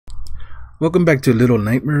Welcome back to Little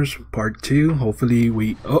Nightmares Part 2. Hopefully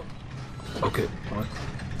we... Oh! Okay. What?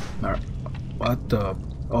 Alright. What the...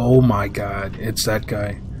 Oh my god. It's that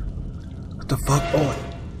guy. What the fuck? Oh!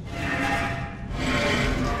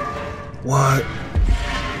 What?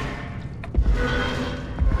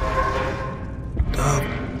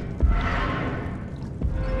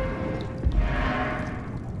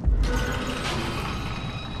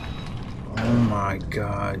 Oh my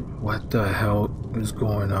god. What the hell is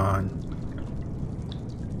going on?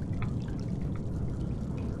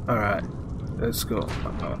 Alright, let's go.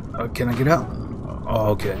 Can I get out? Oh,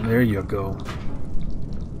 okay, there you go.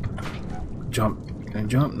 Jump. Can I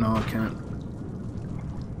jump? No, I can't.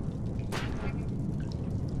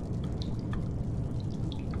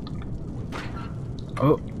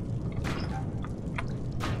 Oh.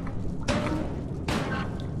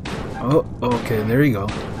 Oh, okay, there you go.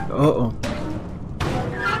 Uh-oh.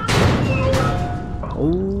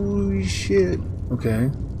 Holy shit. Okay.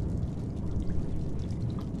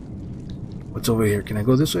 What's over here? Can I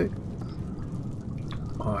go this way?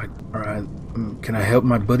 Alright. Can I help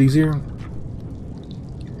my buddies here?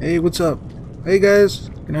 Hey, what's up? Hey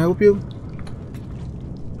guys, can I help you?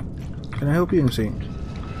 Can I help you? I'm saying.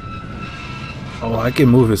 Oh, I can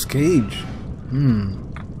move his cage.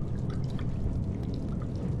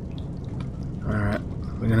 Alright.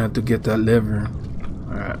 We're gonna have to get that lever.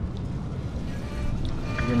 Alright.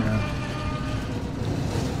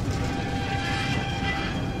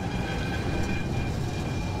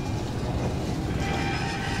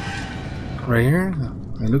 Right here?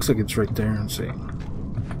 It looks like it's right there. Let's see.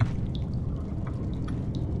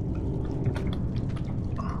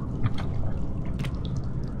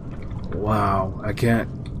 Wow, I can't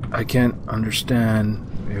understand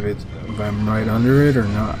if I'm right under it or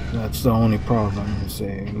not. That's the only problem. Let's see.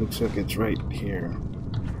 It looks like it's right here.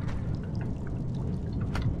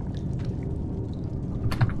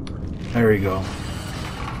 There we go.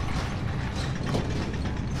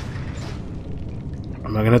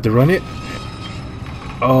 Am I gonna have to run it?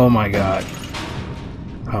 Oh my god.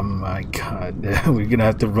 Oh my god. We're gonna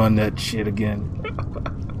have to run that shit again.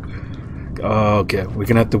 Oh, okay. We're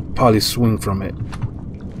gonna have to probably swing from it.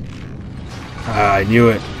 Ah, I knew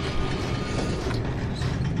it.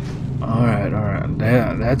 Alright.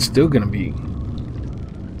 That's still gonna be...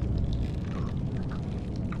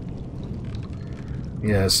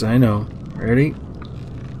 Yes, I know. Ready?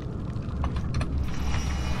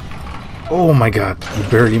 Oh my god, I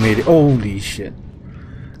barely made it. Holy shit.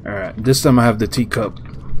 Alright, this time I have the teacup.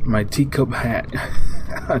 My teacup hat.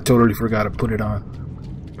 I totally forgot to put it on.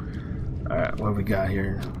 Alright, what we got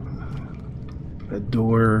here? The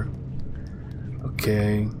door.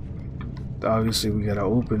 Okay. Obviously we gotta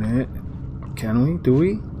open it. Can we? Do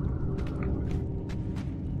we?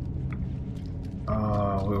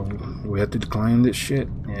 We have to climb this shit?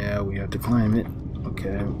 Yeah, we have to climb it.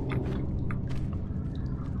 Okay.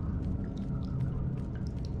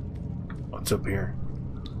 What's up here?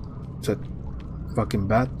 It's a fucking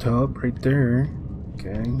bathtub right there.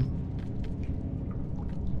 Okay.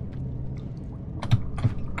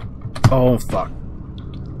 Oh fuck.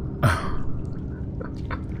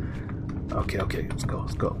 Okay, let's go.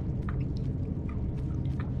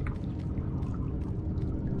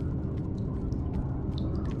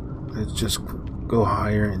 Let's just go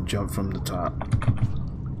higher and jump from the top.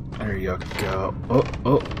 There you go.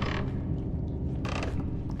 Oh.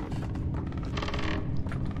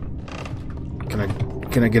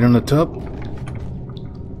 Can I get on the tub?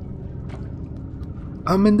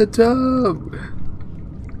 I'm in the tub.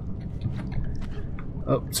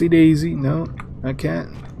 Oh, see Daisy? No, I can't.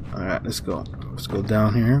 All right, let's go. Let's go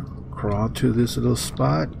down here. Crawl to this little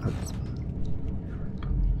spot.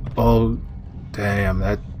 Oh, damn!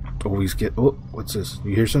 That always get. Oh, what's this?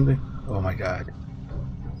 You hear something? Oh my god!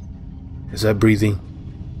 Is that breathing?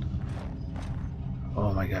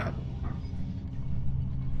 Oh my god!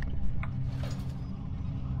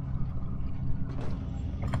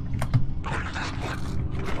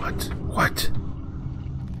 What?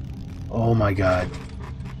 Oh my god.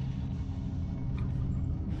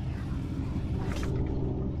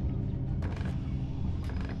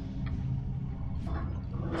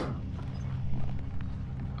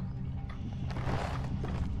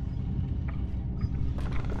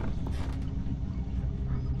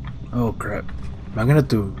 Oh crap. I'm gonna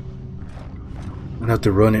have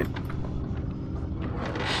to run it.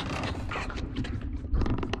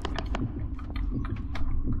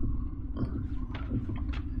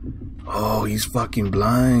 Oh, he's fucking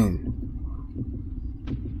blind.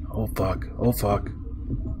 Oh fuck.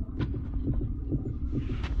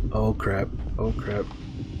 Oh crap.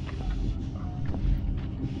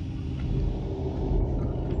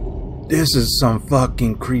 This is some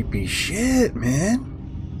fucking creepy shit, man.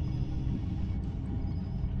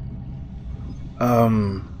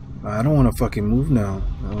 I don't want to fucking move now.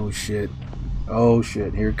 Oh shit. Oh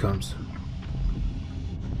shit, here it comes.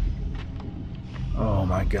 Oh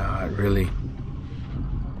my god, really?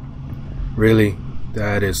 Really?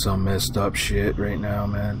 That is some messed up shit right now,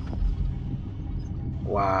 man.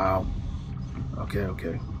 Wow. Okay,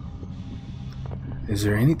 okay. Is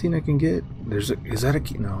there anything I can get? Is that a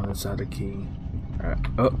key? No, that's not a key. Alright.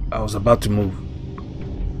 Oh, I was about to move.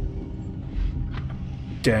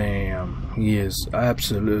 Damn, he is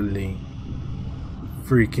absolutely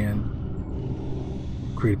freaking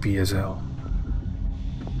creepy as hell.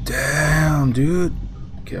 Damn, dude.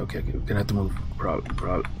 Okay, okay, okay. We're gonna have to move. Probably.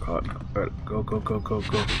 Alright, go.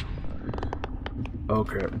 Oh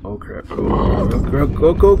crap, oh crap. Go.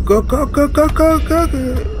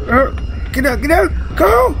 Get out,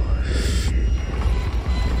 go!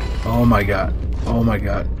 Oh my god. Oh my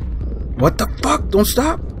god. What the fuck? Don't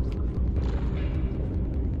stop!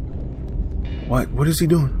 What is he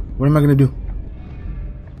doing? What am I gonna do?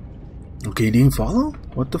 Okay, he didn't follow?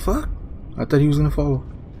 What the fuck? I thought he was gonna follow.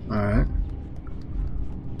 Alright.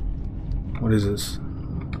 What is this?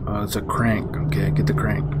 Oh, it's a crank. Okay, get the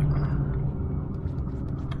crank.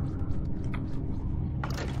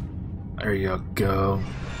 There you go.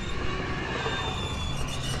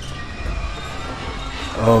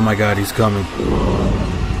 Oh my god, he's coming.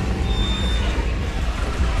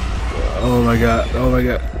 Oh my god, oh my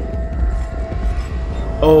god.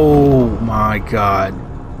 Oh my god.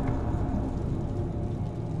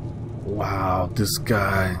 Wow, this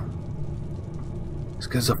guy's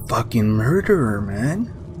a fucking murderer,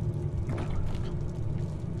 man.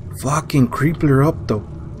 Fucking creepler up the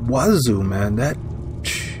wazoo, man. That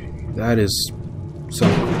is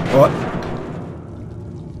some. What?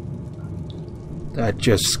 That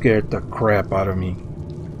just scared the crap out of me.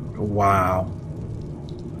 Wow.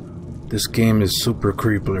 This game is super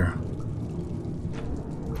creepler.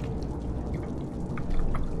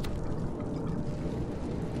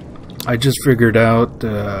 I just figured out,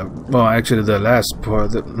 well, actually the last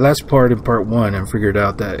part in part 1, I figured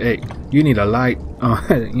out that, hey, you need a light,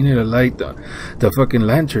 you need to light the fucking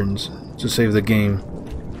lanterns to save the game.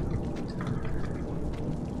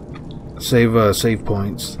 Save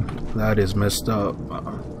points. That is messed up.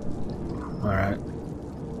 Alright.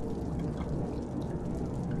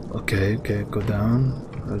 Okay, go down.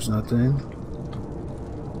 There's nothing.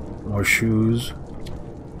 More shoes.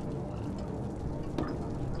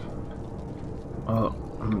 Oh,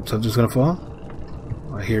 something's gonna fall?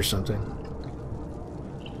 I hear something.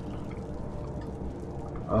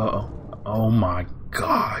 Uh-oh. Oh my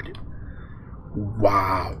god.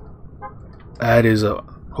 Wow. That is a...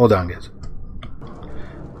 Hold on, guys.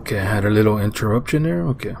 Okay, I had a little interruption there.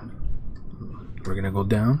 Okay. We're gonna go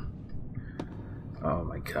down. Oh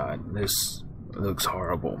my god. This looks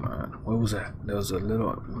horrible, man. What was that? There was a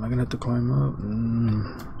little... Am I gonna have to climb up?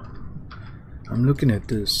 I'm looking at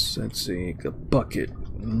this. Let's see. A bucket.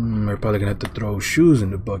 We're probably gonna have to throw shoes in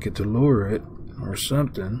the bucket to lower it. Or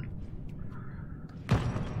something.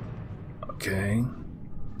 Okay.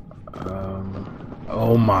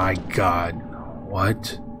 Oh my god.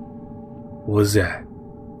 What was that?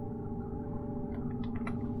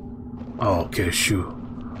 Oh, okay, shoe.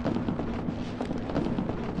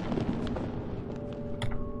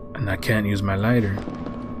 And I can't use my lighter.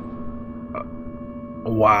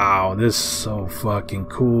 Wow, this is so fucking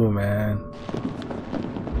cool, man.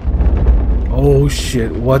 Oh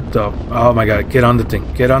shit, what the... Oh my god, get on the thing.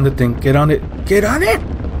 Get on the thing. Get on it. Get on it!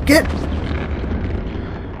 Get...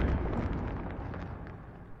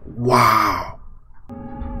 Wow.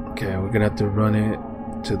 Okay, we're gonna have to run it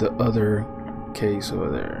to the other case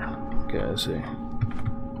over there. Okay, let's see.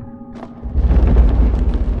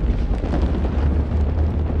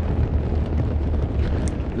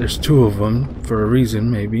 There's two of them for a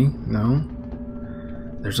reason, maybe. No?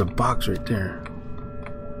 There's a box right there.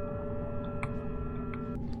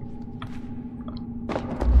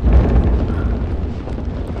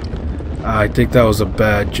 I think that was a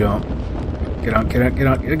bad jump. Get on, get on, get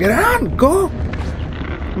on, get on! Go!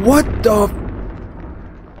 What the...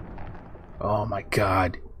 Oh my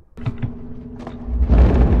god.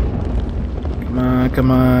 Come on,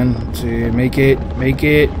 come on. Let's see, make it, make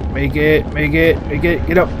it, make it, make it, make it.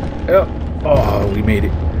 Get up, get up. Oh, we made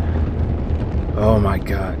it. Oh my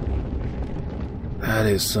god. That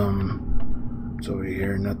is some... It's over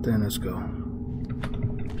here, nothing. Let's go.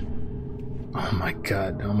 Oh my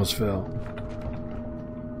god, I almost fell.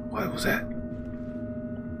 What was that?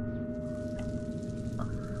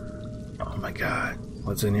 Oh my god.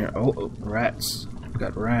 What's in here? Oh, rats. We've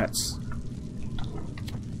got rats.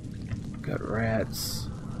 Got rats.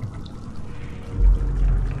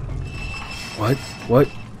 What? What?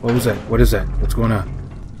 What was that? What is that? What's going on?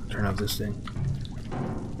 Turn off this thing.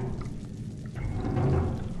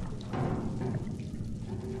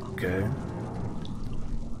 Okay.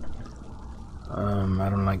 I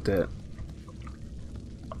don't like that.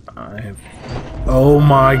 I have... Oh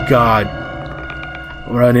my god!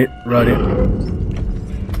 Run it, run it.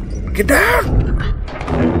 Get down!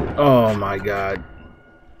 Oh my god.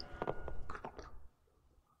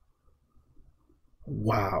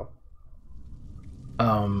 Wow.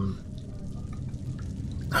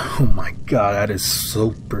 Oh my god, that is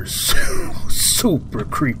super, super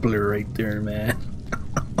creepy right there, man.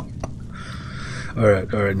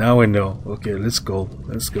 Alright, now I know. Okay, let's go.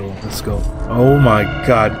 Let's go. Let's go. Oh my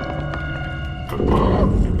god.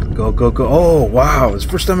 Go, go, go. Oh, wow. It's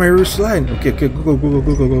the first time I ever slide. Okay, okay, go, go, go,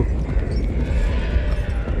 go, go, go.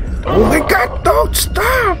 Oh my god, don't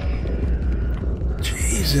stop!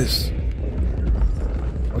 Jesus.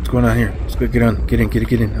 What's going on here? Let's go get on. Get in,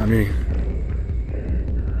 get in. I'm here.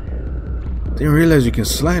 Didn't realize you can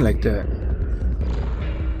slide like that.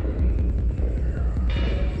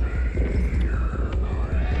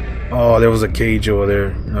 Oh, there was a cage over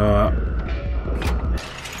there.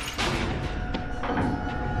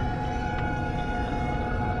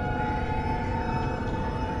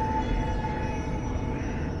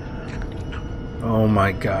 Oh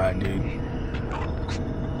my god, dude.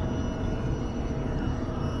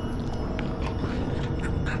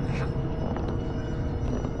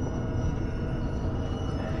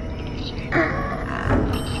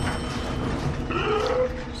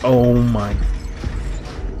 Oh my.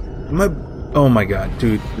 Oh my god,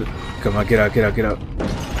 dude. Come on, get out, get out, get out.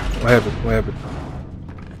 What happened? What happened?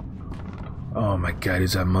 Oh my god,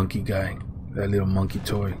 is that monkey guy. That little monkey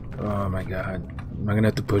toy. Oh my god. Am I gonna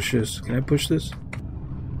have to push this? Can I push this?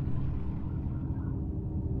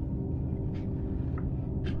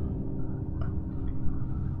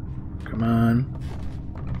 Come on.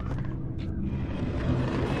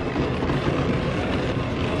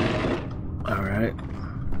 Alright.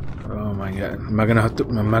 Oh my god. Am I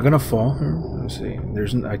gonna fall? Let's see.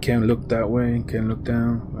 I can't look that way. Can't look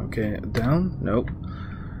down. Okay. Down? Nope.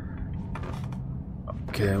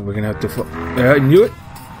 Okay, we're gonna have to fall. I knew it!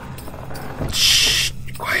 Shh!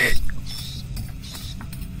 Quiet!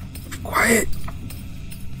 Quiet!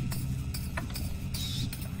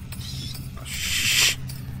 Shh!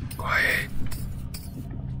 Quiet!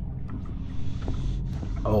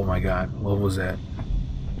 Oh my god, what was that?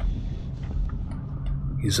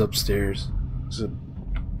 He's upstairs.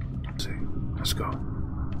 Let's go.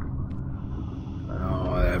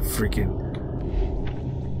 Oh, that freaking...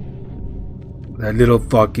 That little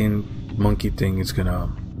fucking monkey thing is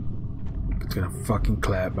gonna... It's gonna fucking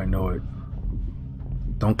clap, I know it.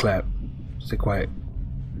 Don't clap. Stay quiet.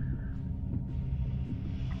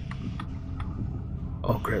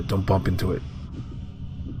 Oh crap, don't bump into it.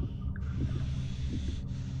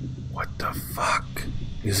 What the fuck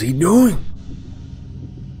is he doing?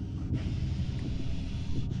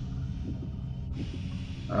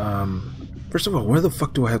 First of all, where the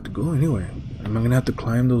fuck do I have to go anyway? Am I gonna have to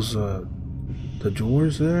climb those, the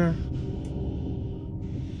doors there?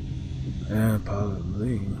 Yeah,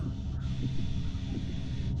 probably.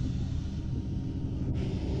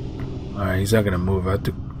 Alright, he's not gonna move. I have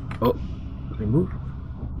to... Oh, can he move?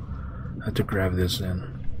 I have to grab this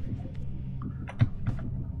then.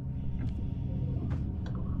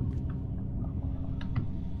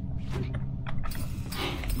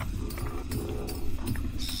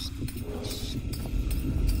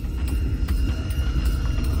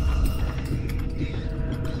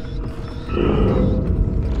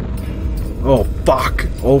 Oh fuck!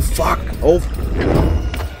 Oh fuck!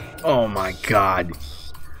 Oh my god!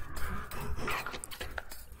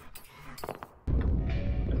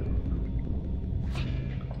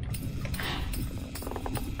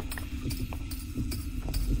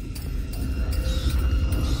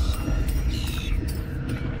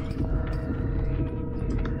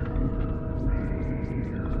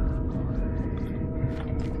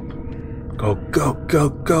 Go, go, go,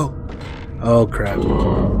 go! Oh crap!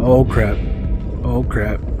 Oh crap! Oh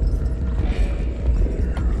crap!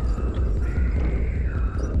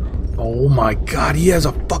 Oh my god, he has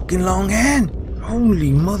a fucking long hand!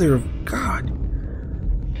 Holy mother of God!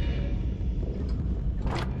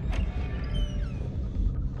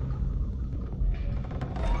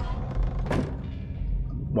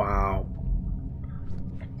 Wow.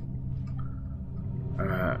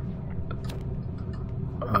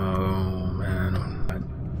 Oh man.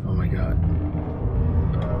 Oh my god.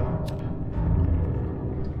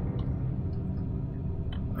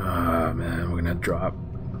 drop.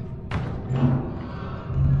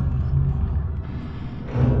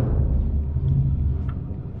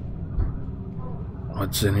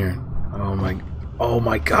 What's in here? Oh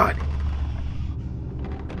my god.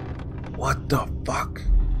 What the fuck?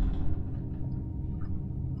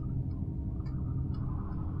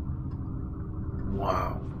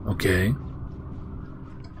 Wow. Okay.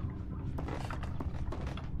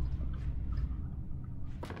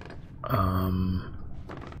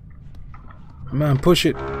 Come on, push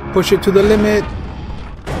it. Push it to the limit.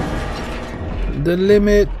 The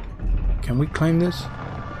limit. Can we climb this?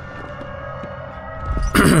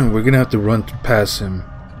 We're gonna have to run past him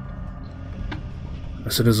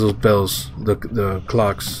as soon as those bells, the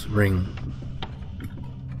clocks ring.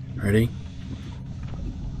 Ready?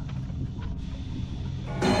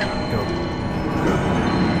 Go.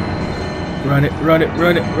 Run it, run it,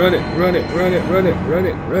 run it, run it, run it, run it, run it, run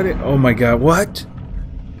it, run it. Oh my god, what?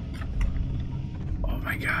 Oh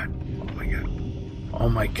my god, oh my god, oh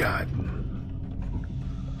my god.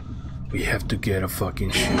 We have to get a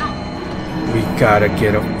fucking shoe. We gotta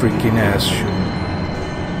get a freaking ass shoe.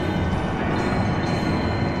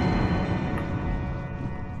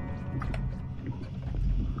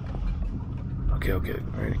 Okay, okay,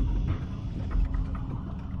 ready.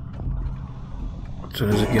 As soon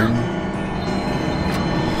as again.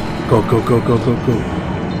 Go, go, go, go, go, go.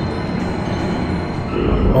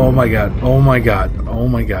 Oh my god, oh my god, oh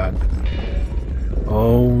my god.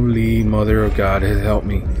 Holy mother of God, help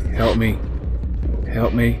me, help me,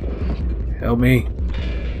 help me. Help me.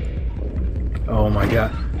 Oh my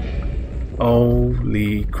god.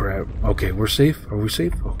 Holy crap. Okay, we're safe? Are we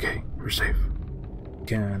safe? Okay, we're safe.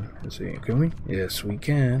 Can see? Can we? Yes, we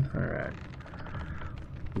can. Alright.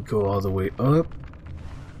 We go all the way up.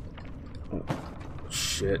 Oh,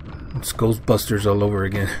 shit. It's Ghostbusters all over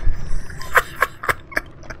again.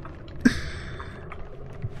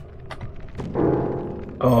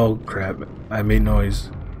 Oh crap. I made noise.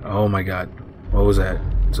 Oh my god. What was that?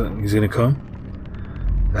 So he's gonna come?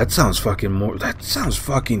 That sounds fucking more. That sounds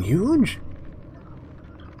fucking huge.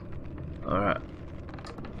 Alright.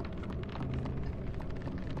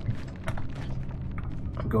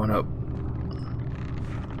 I'm going up.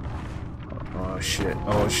 Oh shit.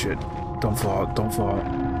 Oh shit. Don't fall. Don't fall.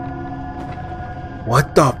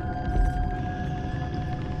 What the?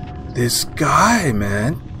 This guy,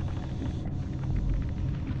 man.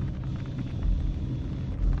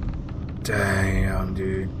 Damn,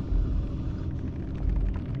 dude.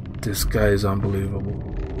 This guy is unbelievable.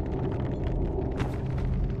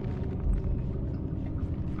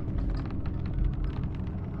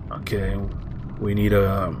 Okay, we need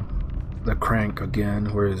the crank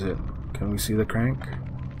again. Where is it? Can we see the crank?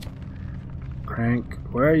 Crank,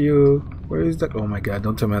 where are you? Where is that? Oh my god,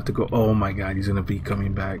 don't tell me I have to go. Oh my god, he's gonna be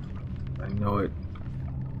coming back. I know it.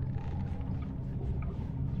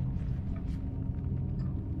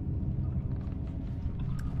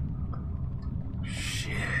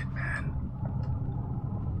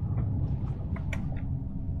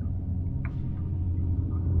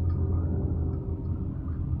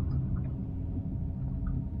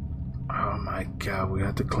 God, we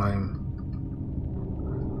have to climb.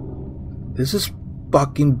 This is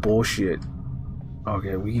fucking bullshit.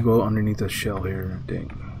 Okay, we can go underneath the shell here. Dang.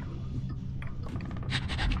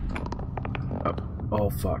 Oh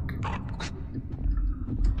fuck.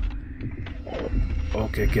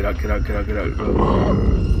 Okay, get out, get out, get out, get out.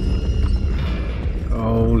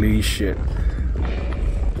 Holy shit.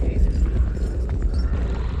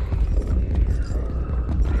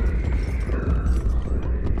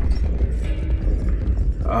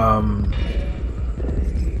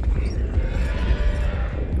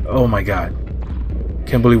 Oh my god.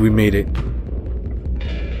 Can't believe we made it.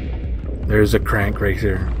 There's a crank right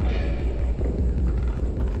here.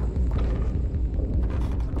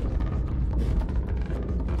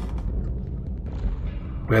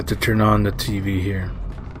 We have to turn on the TV here.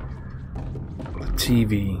 The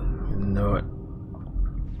TV. You know it.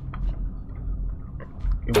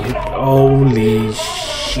 Holy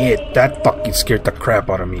shit. That fucking scared the crap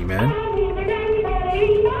out of me, man.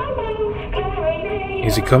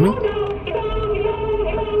 Is he coming?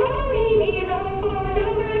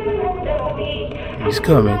 He's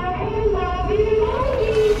coming.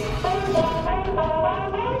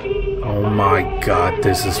 Oh my god,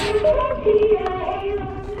 this is...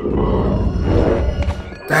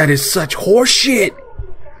 That is such horseshit!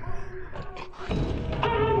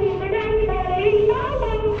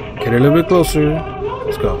 Get a little bit closer.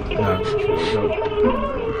 Let's go. No.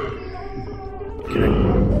 Get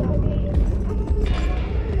it.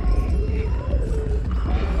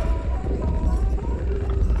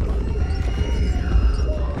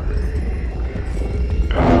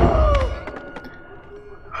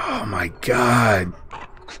 god.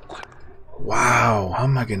 Wow, how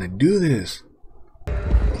am I gonna do this?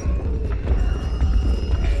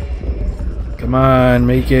 Come on,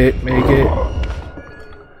 make it, make it.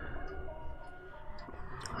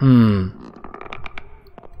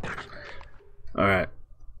 Alright.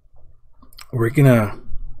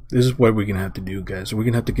 This is what we're gonna have to do, guys. We're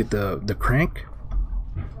gonna have to get the crank.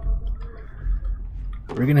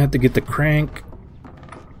 We're gonna have to get the crank,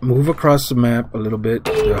 move across the map a little bit,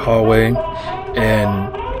 the hallway,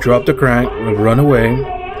 and drop the crank, run away,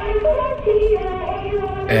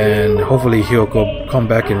 and hopefully he'll come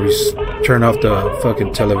back and turn off the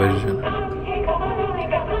fucking television.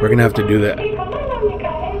 We're gonna have to do that.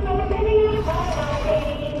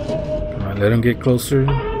 Come on, let him get closer.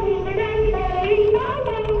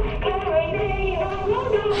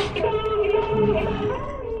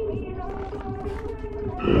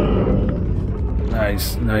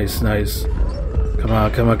 Nice, nice, nice. Come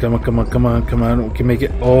on, come on, come on, come on, come on, come on. We can make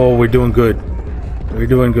it. Oh, we're doing good. We're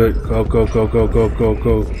doing good. Go, go, go, go, go, go,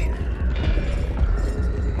 go.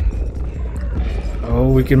 Oh,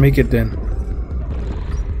 we can make it then.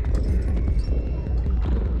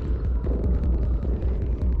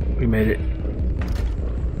 We made it.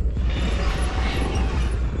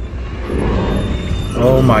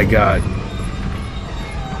 Oh my god.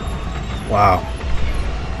 Wow.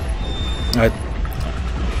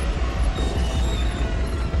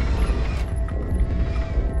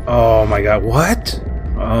 Oh my god, what?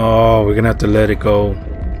 Oh, we're gonna have to let it go.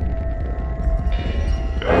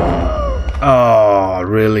 Oh,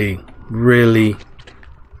 really? Really?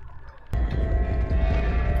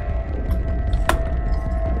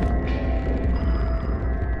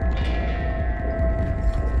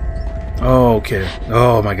 Oh, okay.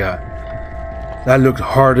 Oh my god. That looked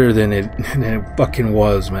harder than it fucking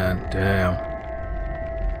was, man. Damn.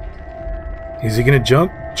 Is he gonna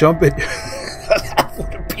jump? Jump it? That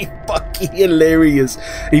would be fucking hilarious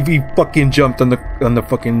if he fucking jumped on the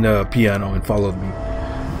fucking piano and followed me.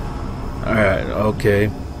 All right. Okay.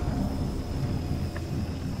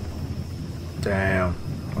 Damn.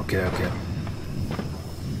 Okay. Okay.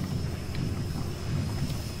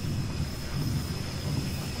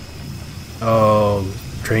 Oh,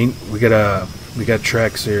 train. We got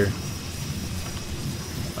tracks here.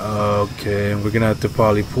 Okay, we're gonna have to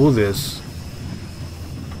probably pull this.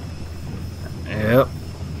 Yep.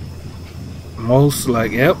 Most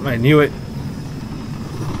like, yep, I knew it.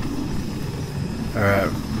 Alright.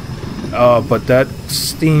 Oh, but that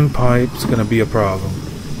steam pipe's gonna be a problem.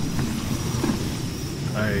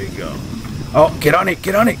 There you go. Oh, get on it,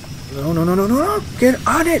 get on it! No, no, no, no, no, no! Get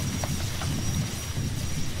on it!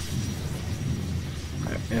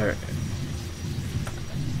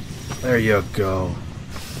 There you go.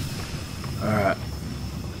 Alright.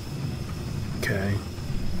 Okay.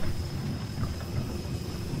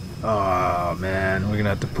 Oh man, we're gonna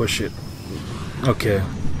have to push it. Okay.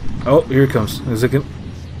 Oh, here it comes. Is it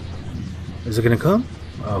gonna come?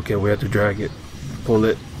 Okay, we have to drag it. Pull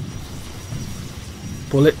it.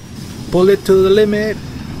 Pull it. Pull it to the limit.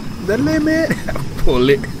 The limit. Pull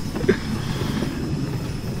it.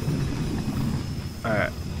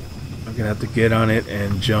 Alright. I'm gonna have to get on it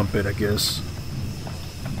and jump it, I guess.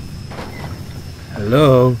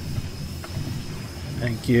 Hello.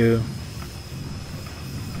 Thank you.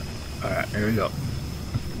 Alright, here we go.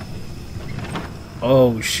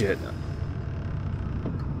 Oh shit.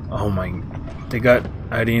 Oh my. They got.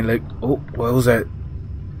 I didn't like. Oh, what was that?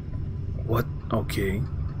 What? Okay.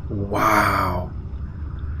 Wow.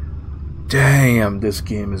 Damn, this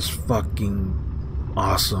game is fucking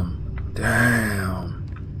awesome. Damn.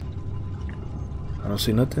 I don't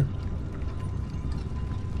see nothing.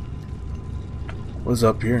 What's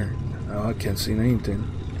up here? Oh, I can't see anything.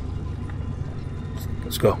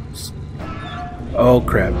 Let's go. Oh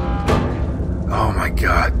crap. Oh my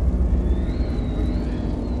god.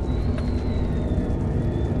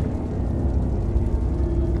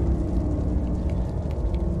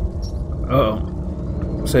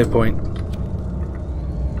 Uh-oh. Save point.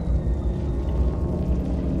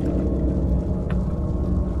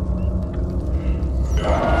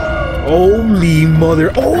 Holy mother.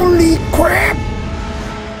 Holy crap!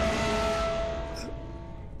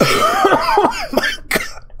 Oh my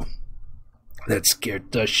god. That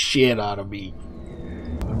scared the shit out of me.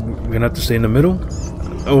 We're gonna have to stay in the middle?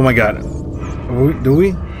 Oh my god. Do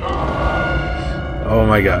we? Oh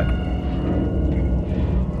my god.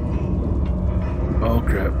 Oh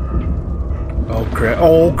crap. Oh crap.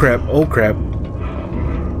 Oh crap. Oh crap.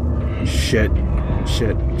 Shit.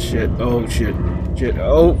 Shit. Shit. Oh shit. Shit.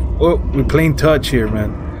 Oh. Oh. We're playing touch here,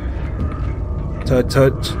 man. Touch.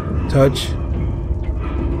 Touch.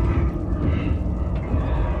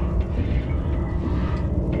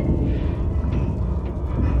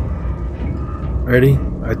 Ready?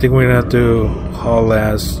 I think we're gonna have to haul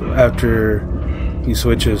ass after he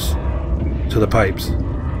switches to the pipes.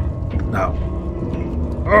 Now.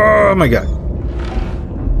 Oh my god.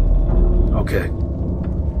 Okay.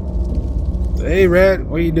 Hey rat,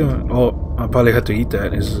 what are you doing? Oh, I probably have to eat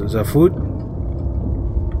that. Is that food?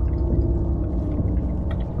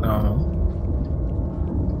 No.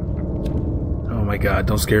 Oh my god,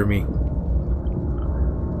 don't scare me.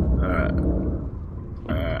 Alright.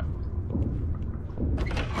 Alright.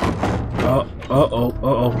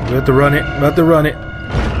 Uh-oh. We have to run it. We have to run it.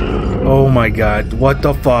 Oh my god. What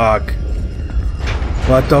the fuck?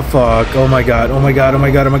 What the fuck? Oh my god. Oh my god. Oh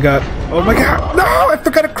my god. Oh my god. Oh my god. No! I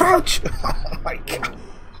forgot to crouch! Oh my god.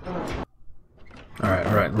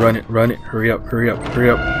 Alright. Run it. Run it. Hurry up. Hurry up. Hurry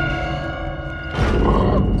up.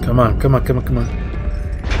 Come on. Come on. Come on. Come on.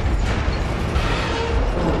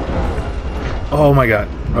 Oh my god.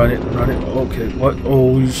 Run it. Run it. Okay. What?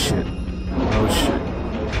 Oh shit. Oh shit.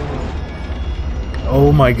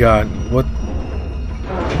 Oh my god. What?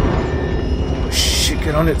 Oh, shit.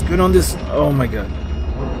 Get on it. Get on this. Oh my god.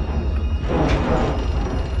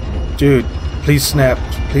 Dude, please snap.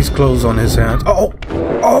 Please close on his hands. Oh!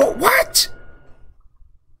 Oh, what?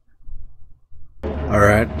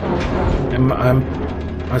 Alright.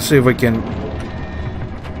 I'll see if I can...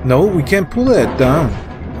 No, we can't pull that down.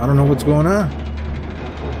 I don't know what's going on.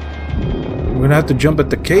 We're gonna have to jump at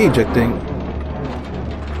the cage, I think.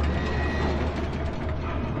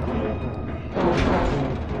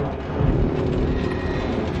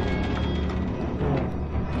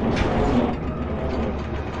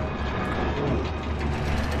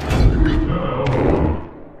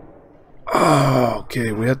 Oh,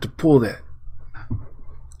 okay, we have to pull that.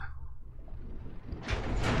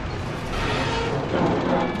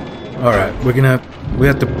 Alright, we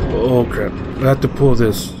have to, oh crap, we have to pull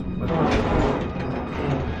this.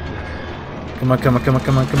 Come on, come on, come on,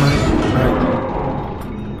 come on, come on.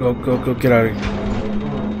 Alright. Go, get out of here.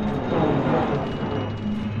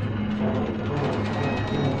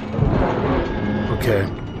 Okay,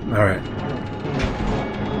 alright.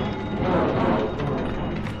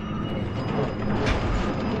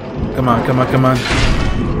 Come on, come on, come on.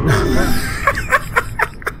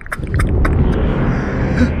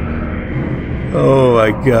 Oh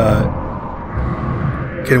my god.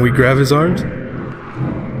 Can we grab his arms?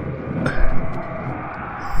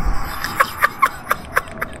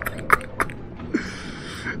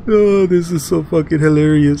 Oh, this is so fucking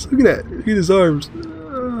hilarious. Look at that. Look at his arms.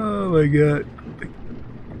 Oh my god.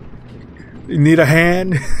 You need a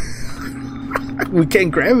hand? We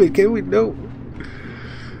can't grab it, can we? No.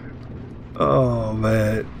 Oh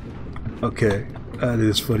man. Okay. That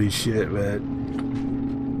is funny shit,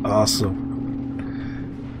 man. Awesome.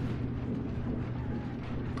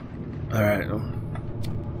 Alright.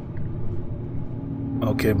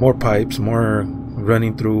 Okay, more pipes, more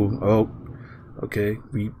running through. Oh, okay.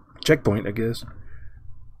 We checkpoint, I guess.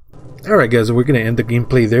 Alright guys, we're gonna end the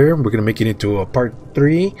gameplay there. We're gonna make it into a part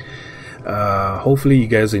 3. Hopefully you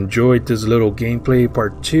guys enjoyed this little gameplay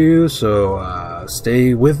part 2. So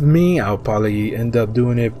stay with me. I'll probably end up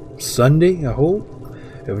doing it Sunday, I hope.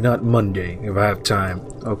 If not Monday, if I have time.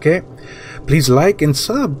 Okay? Please like and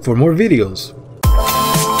sub for more videos.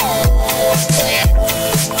 Yeah.